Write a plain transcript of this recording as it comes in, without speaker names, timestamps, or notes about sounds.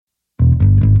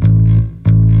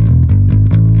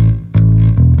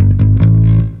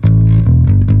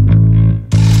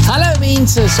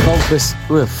Mense, Schalk is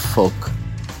fuck.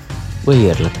 Hoe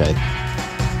heerlikheid.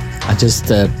 I just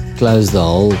closed the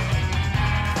whole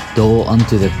door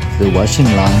onto the washing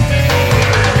line.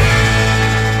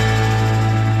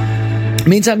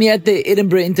 Means I'm here at the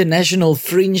Edinburgh International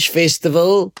Fringe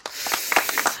Festival.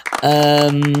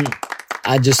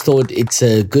 I just thought it's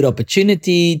a good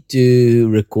opportunity to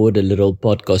record a little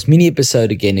podcast mini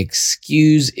episode again.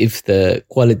 Excuse if the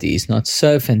quality is not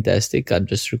so fantastic. I'm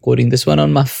just recording this one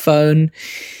on my phone.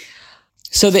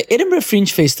 So the Edinburgh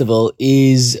Fringe Festival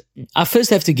is, I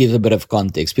first have to give a bit of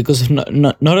context because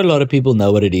not a lot of people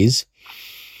know what it is.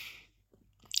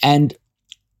 And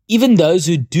even those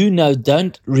who do know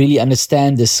don't really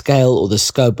understand the scale or the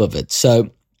scope of it. So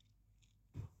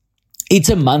it's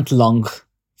a month-long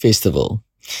festival.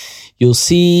 You'll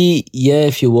see here,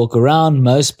 if you walk around,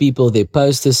 most people, their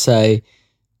posters say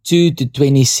 2 to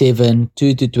 27,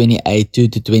 2 to 28, 2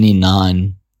 to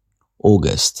 29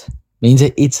 August. Means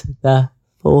that it's the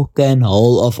fucking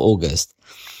whole of August.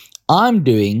 I'm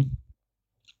doing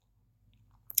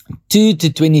 2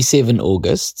 to 27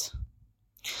 August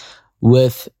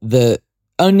with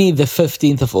only the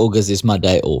 15th of August is my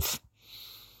day off.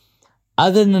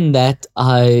 Other than that,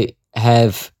 I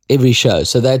have every show.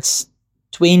 So that's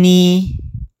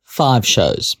 25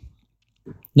 shows.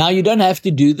 Now, you don't have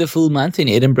to do the full month in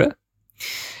Edinburgh.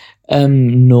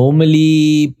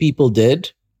 Normally, people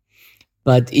did.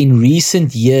 But in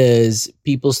recent years,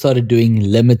 people started doing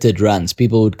limited runs.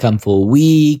 People would come for a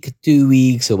week, 2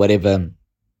 weeks, or whatever.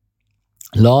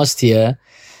 Last year,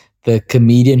 the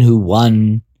comedian who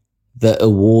won the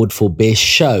award for best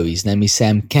show, his name is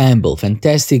Sam Campbell.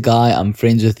 Fantastic guy. I'm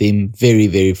friends with him. Very,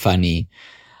 very funny.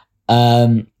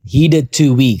 He did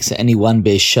 2 weeks and he won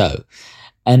best show.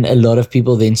 And a lot of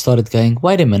people then started going,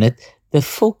 wait a minute, the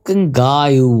fucking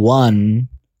guy who won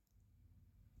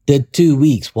did 2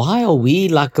 weeks. Why are we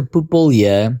like a poople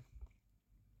here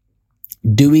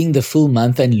doing the full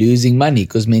month and losing money?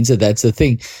 Because means that's the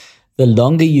thing. The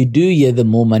longer you do here, the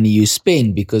more money you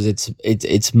spend, because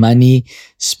it's money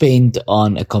spent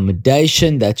on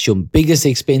accommodation. That's your biggest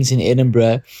expense in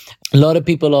Edinburgh. A lot of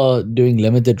people are doing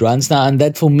limited runs now, and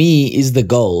that for me is the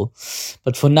goal.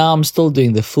 But for now, I'm still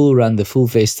doing the full run, the full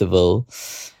festival.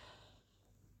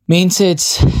 Means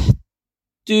it's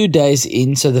 2 days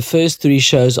in. So the first 3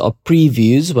 shows are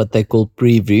previews, what they call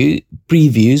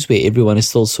previews, where everyone is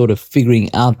still sort of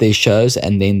figuring out their shows,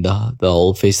 and then the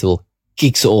whole festival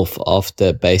kicks off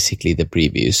after basically the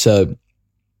preview. So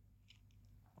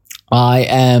I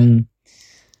am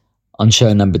on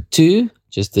show number 2,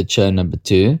 just did show number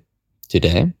 2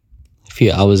 today, a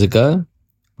few hours ago,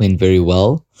 went very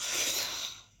well.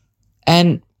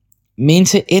 And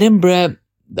means that Edinburgh,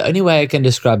 the only way I can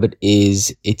describe it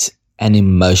is it's an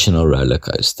emotional roller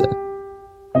coaster.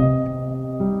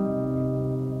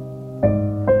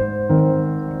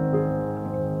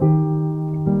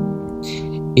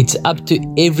 It's up to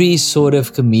every sort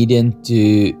of comedian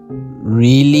to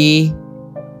really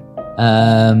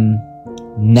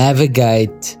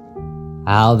navigate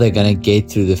how they're going to get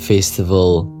through the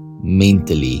festival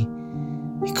mentally.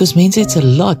 Because means it's a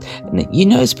lot. You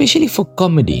know, especially for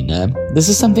comedy, no? This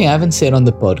is something I haven't said on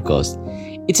the podcast.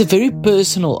 It's a very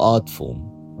personal art form.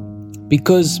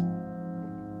 Because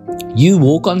you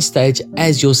walk on stage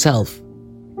as yourself.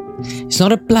 It's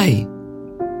not a play.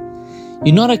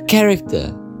 You're not a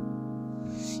character.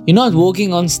 You're not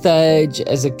walking on stage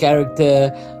as a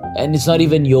character, and it's not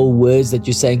even your words that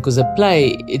you're saying, because a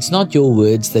play, it's not your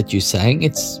words that you're saying,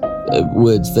 it's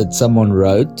words that someone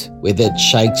wrote, whether it's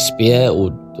Shakespeare or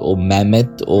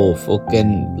Mamet or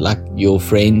fucking like your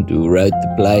friend who wrote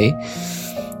the play.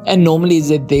 And normally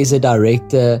there's a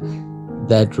director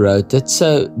that wrote it.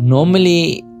 So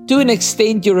normally, to an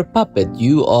extent, you're a puppet.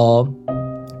 You are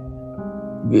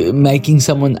making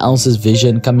someone else's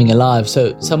vision coming alive.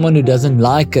 So someone who doesn't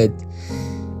like it,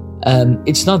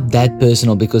 it's not that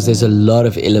personal, because there's a lot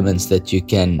of elements that you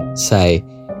can say,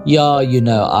 yeah, you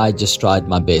know, I just tried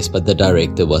my best, but the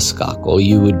director was cock. Or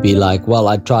you would be like, well,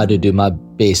 I tried to do my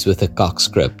best with a cock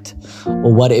script,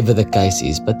 or whatever the case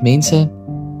is. But Mensa,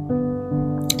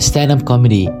 stand-up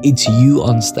comedy, it's you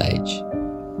on stage.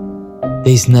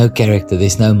 There's no character,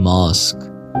 there's no mask.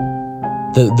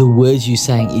 The words you're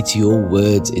saying, it's your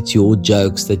words, it's your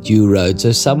jokes that you wrote. So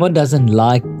if someone doesn't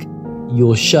like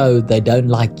your show, they don't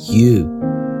like you.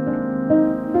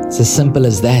 It's as simple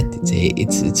as that.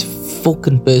 It's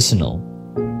fucking personal.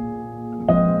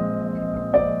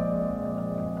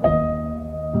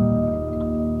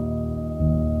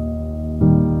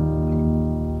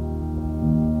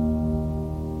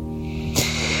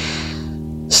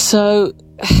 So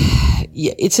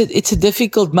yeah, it's a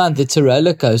difficult month. It's a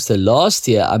roller coaster. Last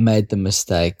year I made the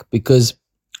mistake because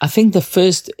I think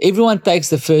everyone takes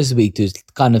the first week to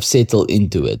kind of settle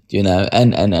into it,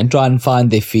 and try and find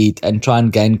their feet and try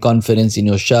and gain confidence in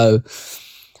your show.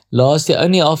 Last year,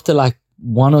 only after like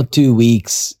 1 or 2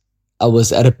 weeks, I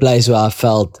was at a place where I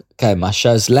felt, okay, my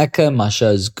show's lekker, my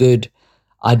show's good,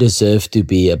 I deserve to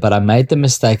be here. But I made the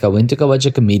mistake. I went to go watch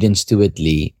a comedian, Stuart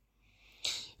Lee.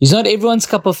 He's not everyone's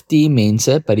cup of tea,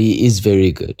 Mensa, but he is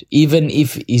very good. Even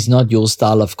if he's not your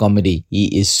style of comedy,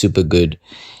 he is super good.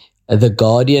 The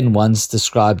Guardian once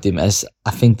described him as,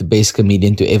 I think, the best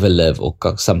comedian to ever live, or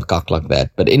some cock like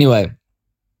that. But anyway,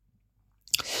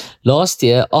 last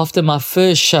year, after my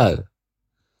first show,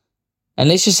 and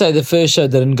let's just say the first show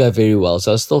didn't go very well,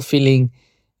 so I was still feeling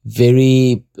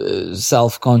very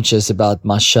self-conscious about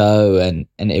my show and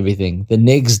everything. The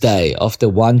next day, after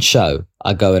one show,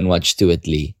 I go and watch Stuart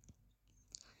Lee,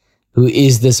 who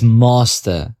is this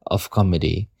master of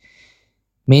comedy.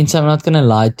 Means I'm not going to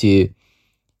lie to you.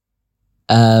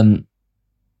 And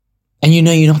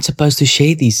you're not supposed to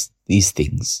share these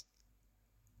things.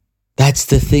 That's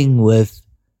the thing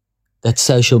that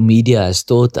social media has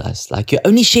taught us. Like, you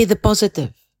only share the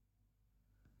positive.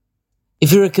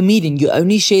 If you're a comedian, you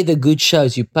only share the good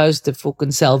shows. You post a fucking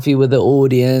selfie with the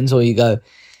audience, or you go,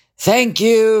 thank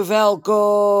you,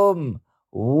 welcome,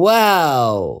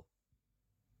 wow.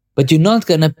 But you're not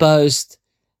going to post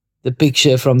the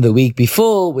picture from the week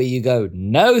before where you go,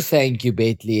 no thank you,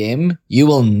 Bethlehem. You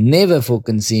will never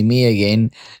fucking see me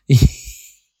again.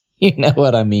 You know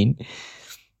what I mean?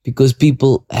 Because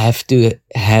people have to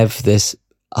have this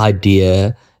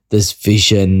idea, this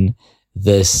vision,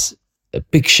 this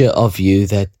picture of you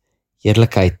that,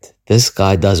 heerlikheid, this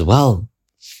guy does well.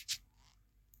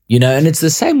 And it's the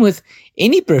same with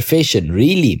any profession,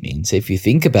 really, means if you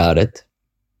think about it.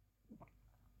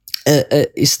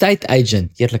 Estate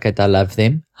agent, heerlikheid, I love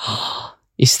them.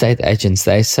 Estate agents,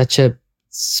 they're such a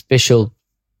special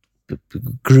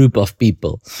group of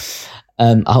people.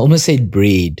 I almost said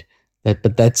breed,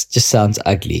 but that just sounds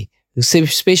ugly. A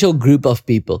special group of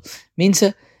people means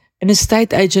an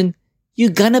estate agent, you're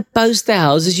gonna post the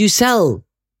houses you sell.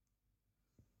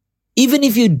 Even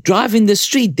if you drive in the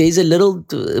street, there's a little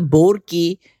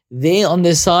boardkie there on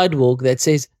the sidewalk that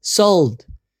says sold.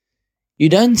 You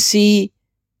don't see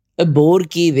a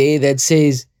boardkie there that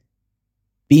says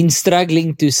been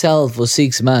struggling to sell for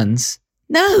 6 months.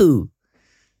 No.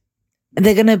 And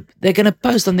they're gonna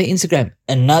post on their Instagram,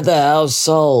 another house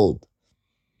sold.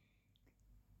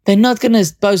 They're not gonna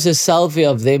post a selfie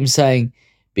of them saying,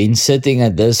 been sitting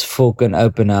at this fucking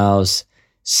open house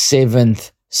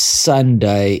 7th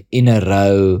Sunday in a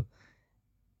row.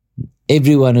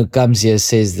 Everyone who comes here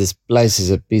says this place is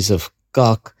a piece of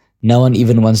cock. No one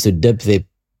even wants to dip their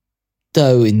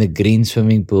toe in the green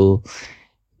swimming pool.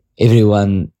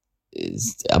 I'm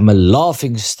a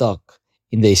laughing stock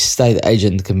in the estate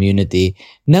agent community.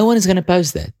 No one is going to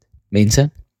post that.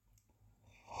 Mensa?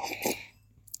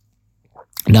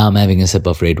 Now I'm having a sip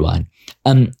of red wine.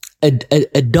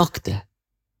 A doctor.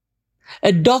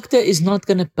 A doctor is not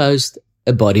going to post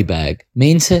a body bag.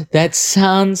 Mensa, that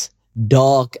sounds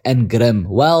dark and grim.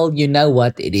 Well, you know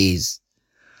what it is.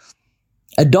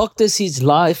 A doctor sees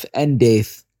life and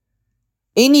death.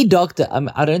 Any doctor,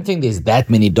 I don't think there's that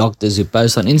many doctors who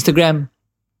post on Instagram,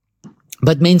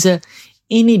 but Mensa,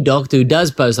 any doctor who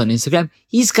does post on Instagram,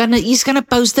 he's gonna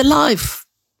post a life.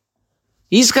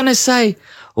 He's gonna say,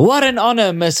 what an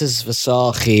honor, Mrs.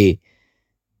 Versace,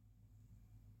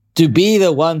 to be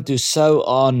the one to sew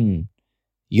on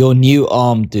your new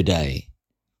arm today.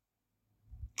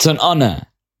 It's an honor.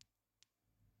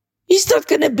 He's not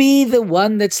going to be the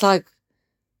one that's like,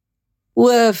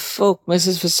 well, fuck,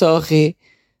 Mrs. Versace,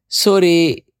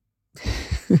 sorry.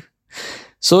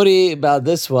 Sorry about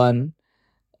this one.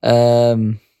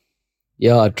 I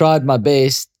tried my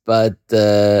best, but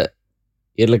in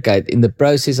the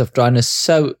process of trying to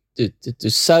sew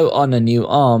on a new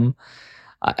arm,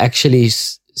 I actually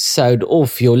sewed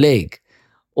off your leg.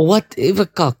 Or whatever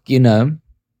cock,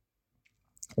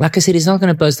 Like I said, he's not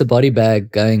going to post a body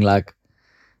bag going like,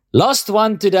 lost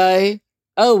one today,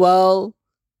 oh well,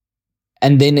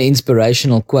 and then an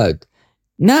inspirational quote.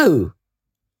 No.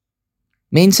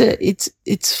 Mensa,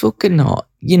 it's fucking hot.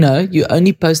 You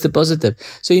only post the positive.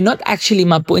 So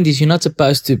my point is, you're not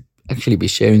supposed to actually be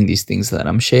sharing these things that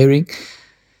I'm sharing.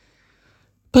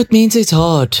 But Mensa, it's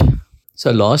hard.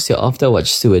 So last year, after I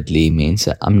watched Stuart Lee,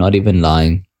 Mensa, I'm not even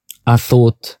lying, I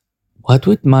thought, what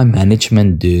would my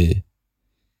management do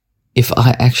if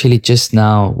I actually just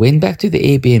now went back to the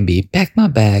Airbnb, packed my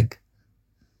bag,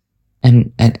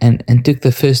 and took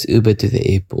the first Uber to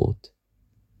the airport?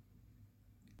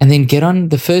 and then get on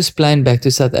the first plane back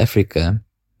to South Africa.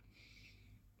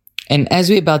 And as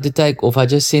we're about to take off, I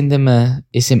just send them a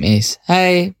SMS.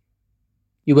 Hey,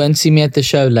 you won't see me at the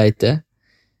show later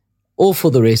or for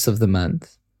the rest of the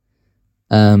month.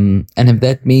 And if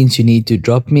that means you need to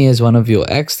drop me as one of your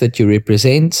acts that you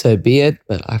represent, so be it.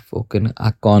 But I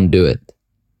can't do it.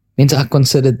 Means I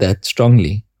considered that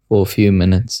strongly for a few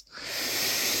minutes.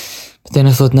 But then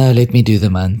I thought, no, let me do the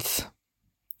month.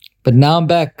 But now I'm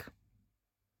back.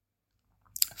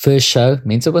 First show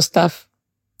means it was tough.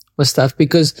 It was tough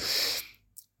because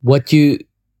what you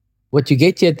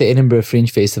get here at the Edinburgh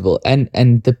Fringe Festival and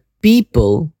the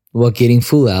people who are getting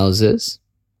full houses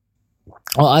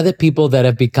are either people that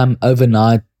have become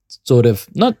overnight, sort of,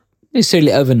 not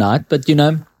necessarily overnight, but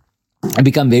have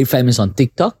become very famous on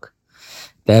TikTok.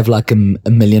 They have like a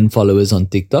million followers on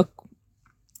TikTok.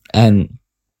 And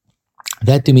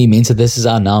that to me means that this is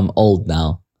how now I'm old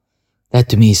now. That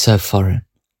to me is so foreign.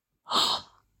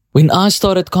 When I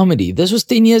started comedy, this was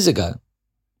 10 years ago.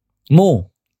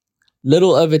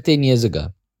 Little over 10 years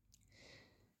ago.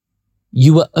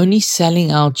 You were only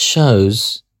selling out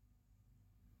shows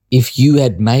if you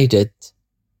had made it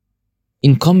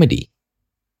in comedy.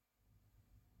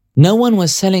 No one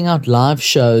was selling out live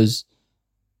shows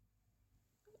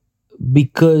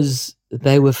because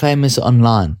they were famous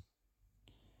online.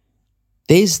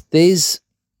 There's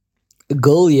a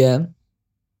girl here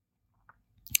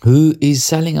who is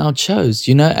selling out shows,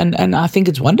 and I think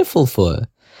it's wonderful for her.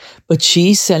 But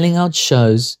she's selling out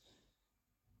shows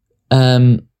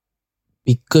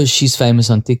because she's famous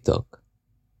on TikTok.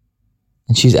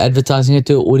 And she's advertising it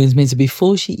to her audience. Means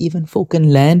before she even fucking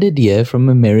landed here from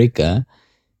America,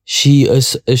 her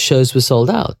shows were sold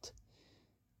out.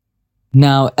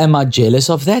 Now, am I jealous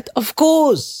of that? Of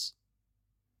course.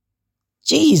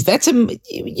 Jeez,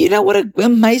 what an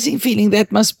amazing feeling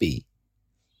that must be.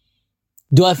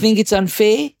 Do I think it's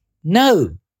unfair?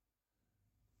 No.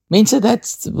 Means that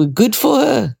that's good for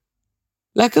her.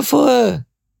 Lekker for her.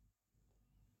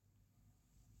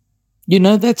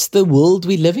 That's the world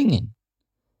we're living in.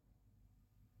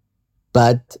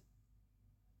 But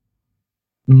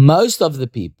most of the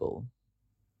people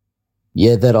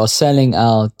that are selling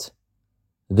out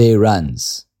their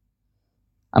runs,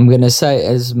 I'm going to say,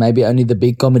 as maybe only the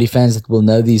big comedy fans that will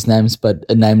know these names, but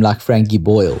a name like Frankie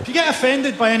Boyle. If you get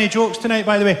offended by any jokes tonight,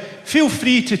 by the way, feel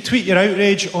free to tweet your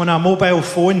outrage on a mobile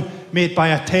phone made by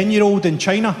a 10-year-old in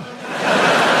China.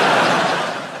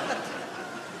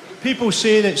 People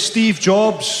say that Steve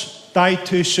Jobs died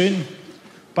too soon,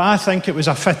 but I think it was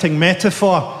a fitting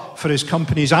metaphor for his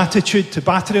company's attitude to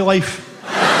battery life.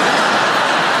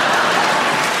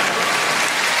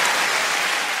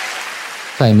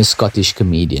 Famous Scottish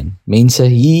comedian. Mensa,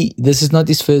 this is not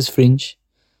his first Fringe.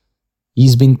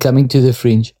 He's been coming to the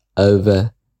Fringe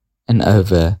over and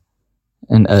over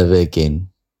and over again.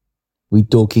 We're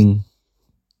talking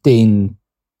 10,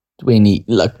 20,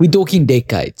 we're talking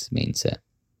decades, Mensa.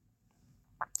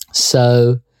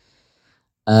 So,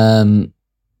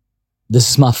 this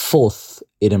is my fourth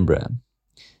Edinburgh.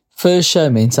 First show,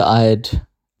 Mensa, I had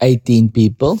 18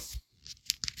 people.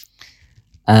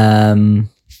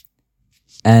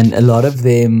 And a lot of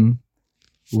them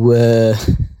were,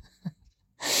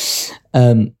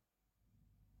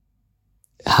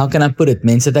 how can I put it,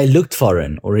 Mensa? They looked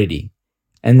foreign already.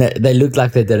 And they looked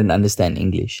like they didn't understand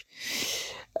English.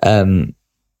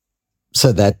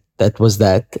 So that was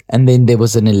that. And then there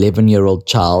was an 11-year-old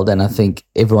child, and I think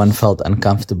everyone felt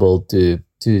uncomfortable to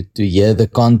hear the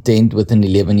content with an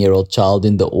 11-year-old child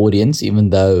in the audience, even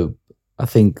though I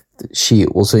think she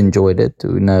also enjoyed it.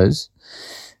 Who knows?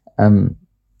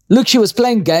 Look, she was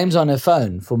playing games on her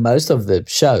phone for most of the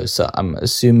show, so I'm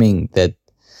assuming that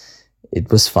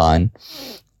it was fine.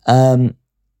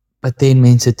 But then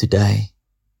Mensa today,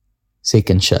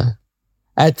 second show,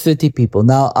 at 30 people.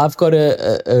 Now, I've got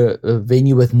a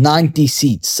venue with 90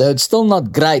 seats, so it's still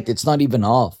not great. It's not even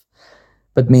half.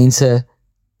 But Mensa,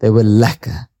 they were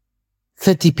lekker.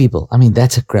 30 people. I mean,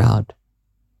 that's a crowd.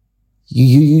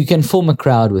 You can form a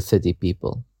crowd with 30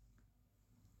 people.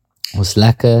 It was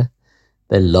lekker.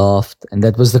 They laughed, and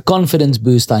that was the confidence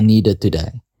boost I needed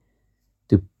today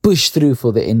to push through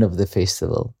for the end of the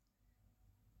festival.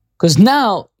 Because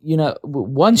now,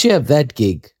 once you have that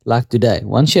gig, like today,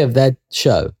 once you have that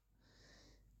show,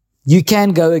 you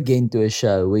can go again to a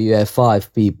show where you have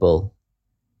 5 people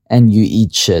and you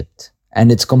eat shit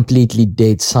and it's completely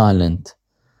dead silent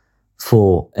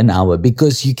for an hour,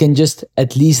 because you can just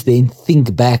at least then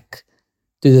think back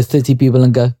to the 30 people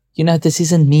and go, this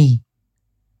isn't me.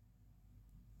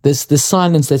 The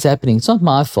silence that's happening, it's not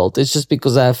my fault. It's just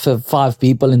because I have 5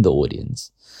 people in the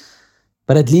audience.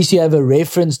 But at least you have a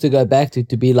reference to go back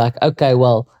to be like, okay,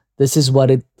 well, this is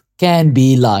what it can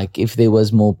be like if there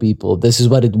was more people. This is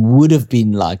what it would have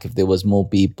been like if there was more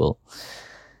people.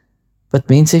 But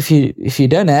means if you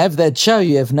don't have that show,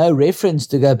 you have no reference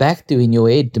to go back to in your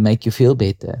head to make you feel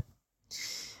better.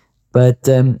 But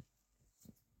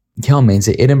means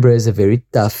Edinburgh is a very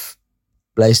tough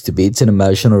place to be. It's an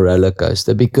emotional roller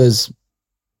coaster because,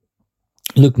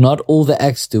 look, not all the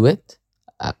acts do it.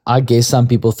 I guess some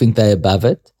people think they're above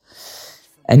it.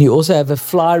 And you also have a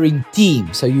flyering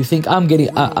team. So you think, I'm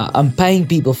paying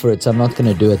people for it, so I'm not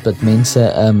going to do it. But means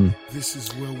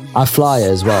I fly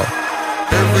as well.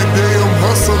 Every day I'm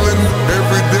hustling,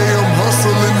 every day I'm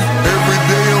hustling, every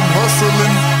day I'm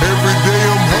hustling, every day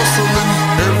I'm hustling,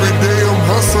 every day I'm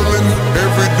hustling,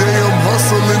 every day I'm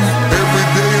hustling,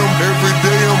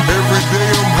 every day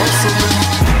I'm hustling.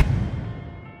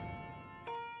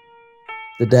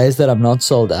 The days that I'm not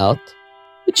sold out,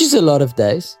 which is a lot of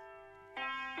days,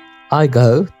 I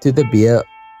go to the beer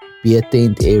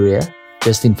tent area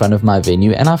just in front of my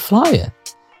venue and I fly it.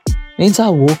 Means I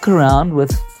walk around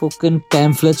with fucking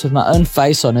pamphlets with my own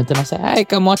face on it and I say, hey,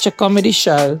 come watch a comedy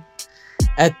show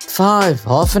at 5,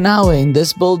 half an hour in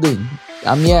this building.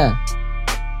 I'm here.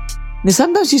 And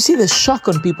sometimes you see the shock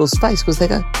on people's face because they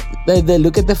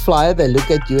look at the flyer, they look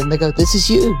at you and they go, this is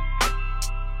you.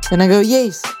 And I go,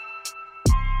 yes.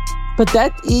 But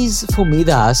that is for me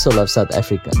the hustle of South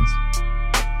Africans.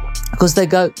 Because they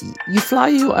go, you fly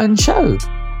your own show.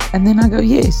 And then I go,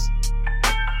 yes.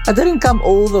 I didn't come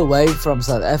all the way from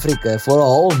South Africa for a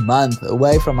whole month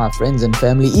away from my friends and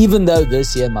family, even though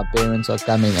this year my parents are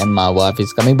coming and my wife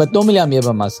is coming. But normally I'm here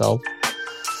by myself.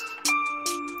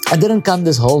 I didn't come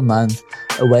this whole month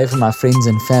away from my friends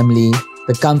and family,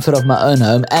 the comfort of my own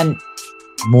home, and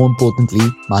more importantly,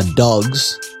 my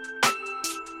dogs,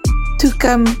 to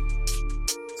come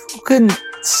fucking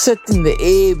sit in the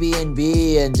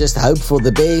Airbnb and just hope for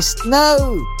the best.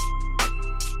 No!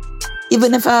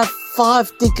 Even if I have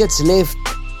 5 tickets left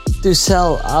to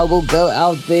sell, I will go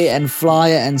out there and fly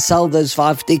and sell those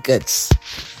 5 tickets.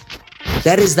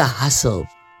 That is the hustle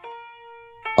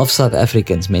of South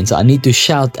Africans, man. So I need to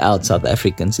shout out South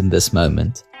Africans in this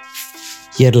moment.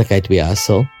 Heerlikheid we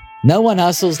hustle. No one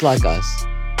hustles like us.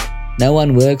 No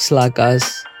one works like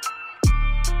us.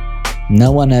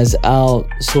 No one has our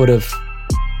sort of,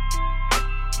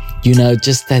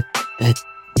 just that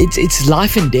it's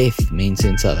life and death means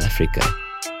in South Africa.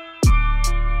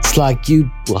 It's like you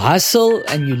hustle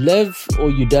and you live, or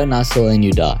you don't hustle and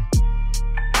you die.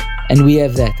 And we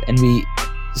have that. And we,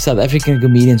 South African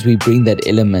comedians, we bring that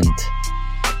element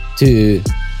to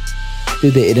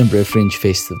the Edinburgh Fringe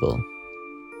Festival.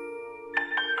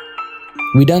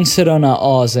 We don't sit on our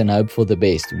arse and hope for the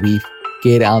best. We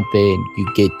get out there and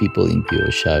you get people into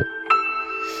your show.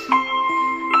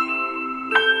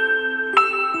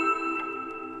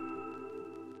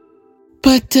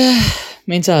 But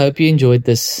means I hope you enjoyed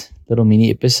this little mini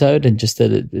episode and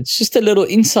it's just a little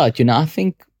insight. I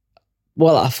think,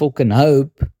 I fucking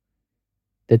hope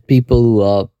that people who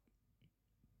are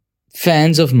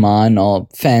fans of mine are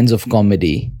fans of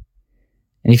comedy.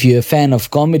 And if you're a fan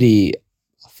of comedy,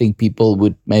 I think people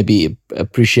would maybe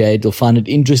appreciate or find it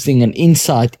interesting and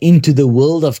insight into the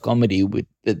world of comedy.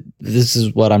 This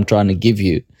is what I'm trying to give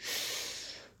you.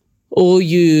 Or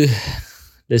you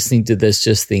listening to this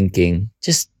just thinking,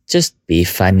 just be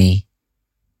funny.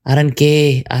 I don't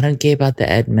care about the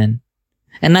admin.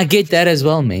 And I get that as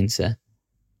well, Mensa.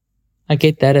 I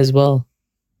get that as well.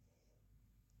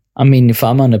 I mean, if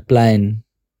I'm on a plane,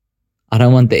 I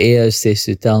don't want the air hostess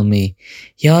to tell me,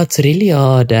 it's really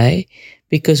hard,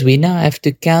 because we now have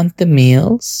to count the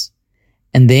meals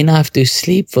and then I have to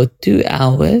sleep for 2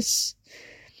 hours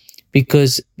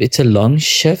because it's a long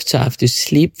shift. So I have to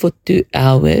sleep for 2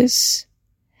 hours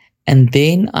and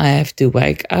then I have to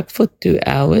wake up for 2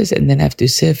 hours and then I have to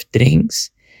serve drinks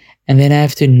and then I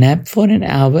have to nap for an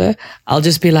hour. I'll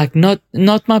just be like, not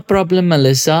my problem,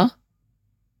 Melissa.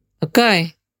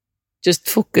 Okay. Just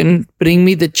fucking bring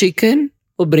me the chicken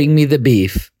or bring me the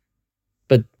beef.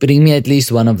 But bring me at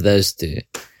least one of those two.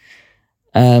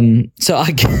 So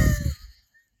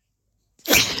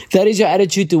that is your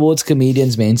attitude towards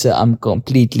comedians, man. So I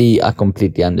completely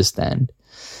understand.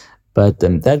 But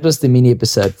that was the mini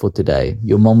episode for today.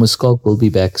 Your Mom with Schalk will be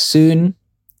back soon.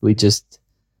 We just,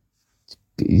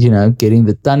 getting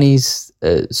the tunnies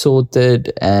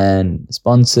sorted and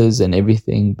sponsors and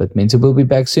everything. But Mensa will be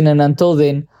back soon. And until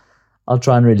then, I'll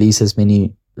try and release as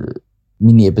many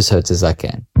mini episodes as I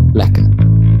can. Lekker.